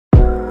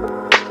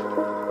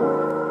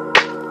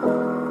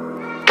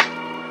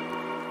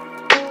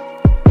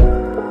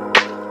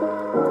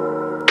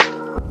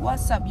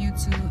What's up,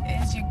 YouTube?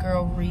 It's your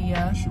girl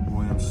Rhea. It's your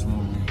boy, I'm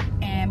Smooth.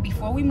 And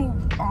before we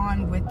move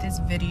on with this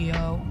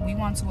video, we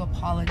want to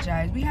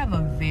apologize. We have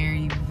a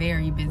very,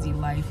 very busy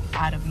life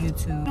out of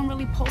YouTube. We don't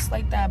really post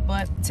like that,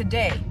 but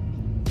today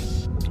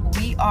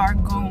we are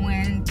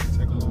going to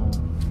take a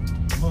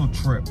little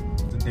trip.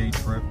 It's a day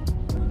trip.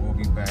 We'll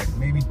be back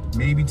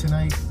maybe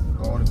tonight,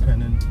 all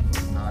depending.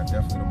 Nah,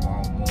 definitely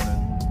tomorrow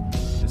morning.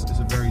 It's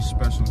a very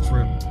special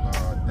trip,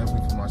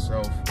 definitely for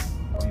myself.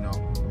 You know,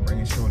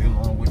 bringing Shorty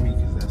along with me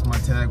because that's my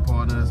tag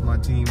partner, that's my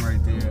team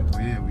right there. So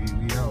yeah, we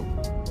out.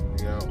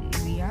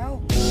 We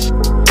out.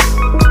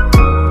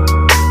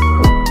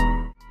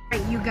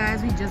 Alright, you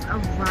guys, we just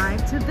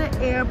arrived to the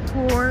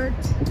airport.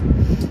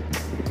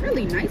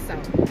 Really nice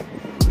out.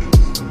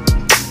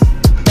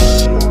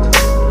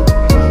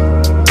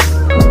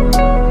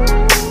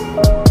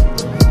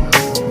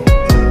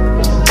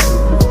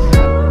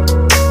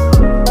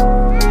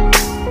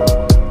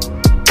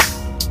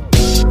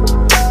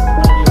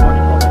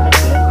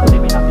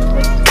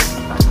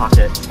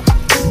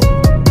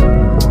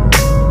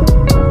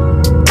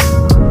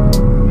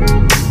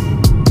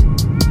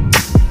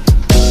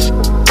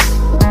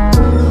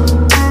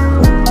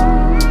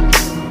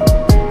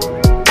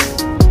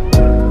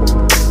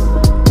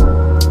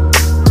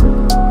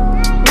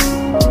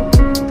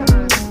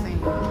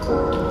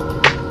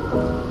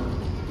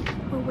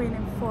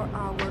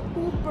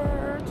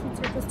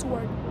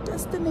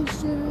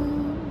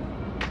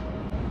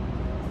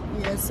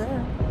 Yes,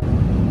 sir.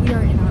 We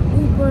are in our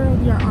Uber.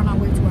 We are on our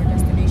way to our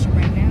destination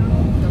right now.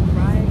 The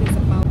ride is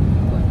about,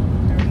 what,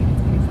 30 to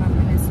 25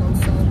 minutes or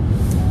so.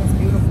 It's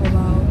beautiful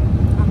out.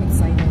 I'm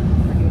excited.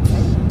 Are you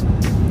excited?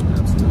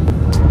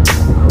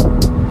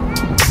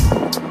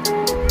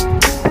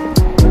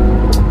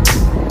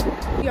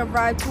 Absolutely. We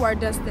arrived to our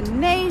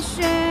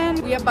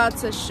destination. We about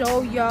to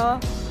show y'all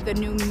the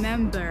new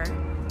member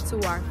to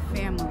our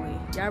family.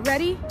 Y'all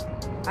ready?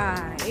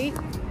 Alright.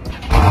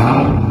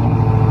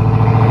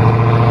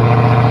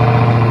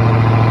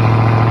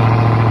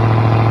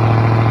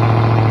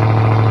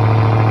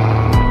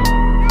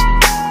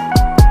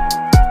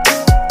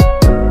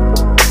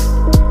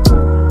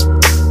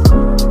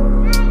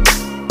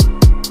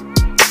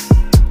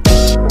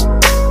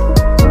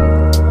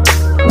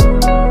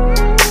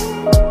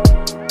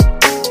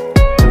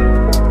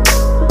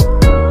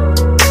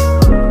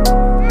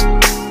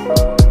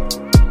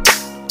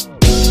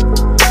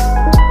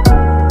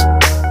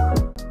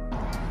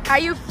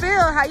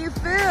 How you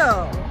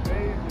feel?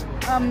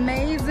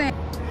 Amazing.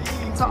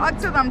 Talk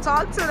to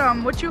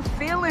them. What you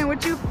feeling?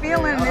 It's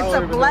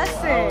a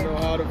blessing. I don't know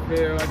how to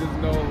feel. I just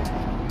know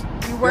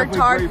you worked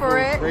hard for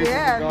it.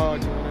 Yeah.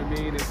 God, you know what I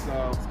mean? It's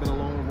been a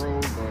long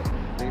road, but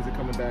things are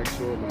coming back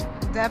shortly.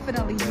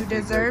 Definitely. You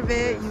deserve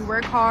it. You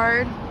work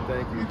hard.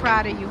 Thank you. I'm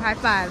proud of you. High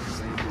five.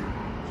 Thank you.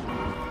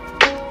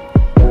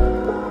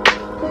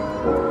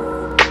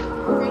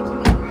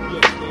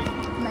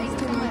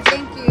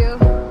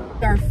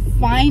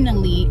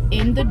 Finally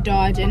in the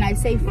Dodge, and I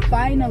say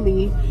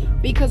finally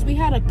because we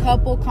had a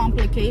couple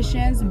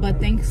complications, but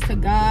thanks to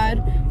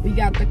God we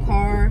got the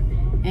car,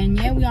 and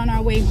yeah, we on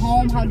our way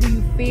home. How do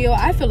you feel?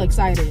 I feel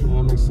excited.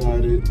 I'm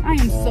excited. I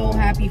am so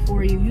happy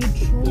for you. You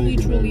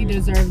truly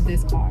deserve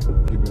this car.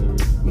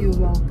 You're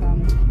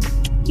welcome.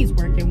 He's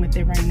working with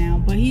it right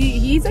now, but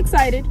he's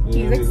excited.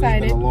 Yeah, he's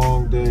excited. It's been a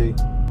long day,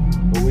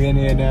 but we're in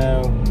here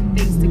now.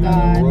 Thanks to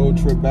God. A road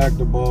trip back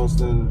to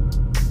Boston.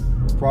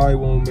 Probably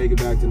won't make it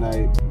back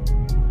tonight.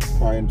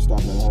 Probably end up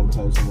stopping at a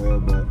hotel somewhere,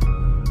 but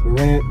we're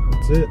in it.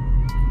 That's it.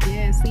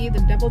 Yeah, see, the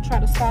devil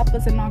tried to stop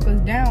us and knock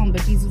us down,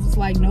 but Jesus was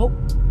like, nope.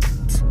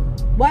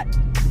 What?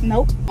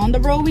 Nope. On the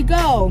road we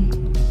go.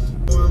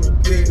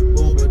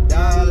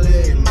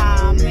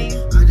 Mommy.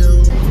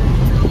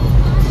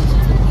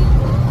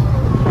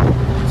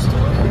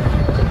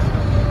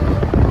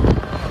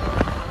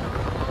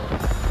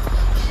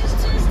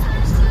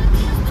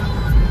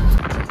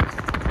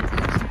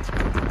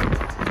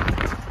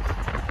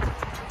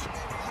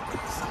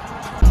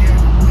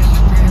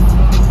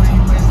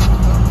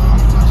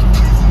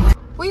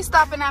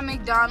 Stopping at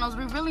McDonald's.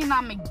 We're really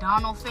not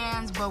McDonald's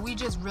fans, but we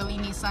just really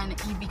need something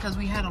to eat because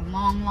we had a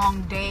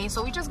long day.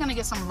 So we're just gonna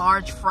get some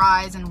large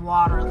fries and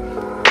water.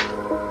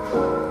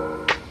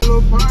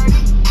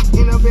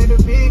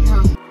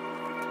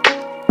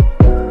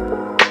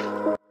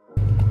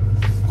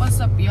 What's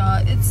up,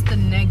 y'all? It's the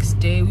next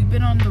day. We've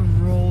been on the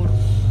road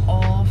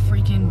all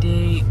freaking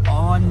day,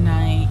 all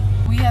night.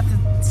 We had to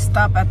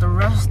stop at the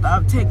rest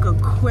stop, take a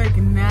quick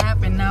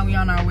nap, and now we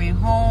on our way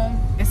home.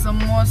 It's some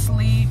more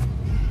sleep.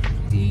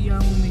 See y'all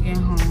when we get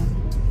home.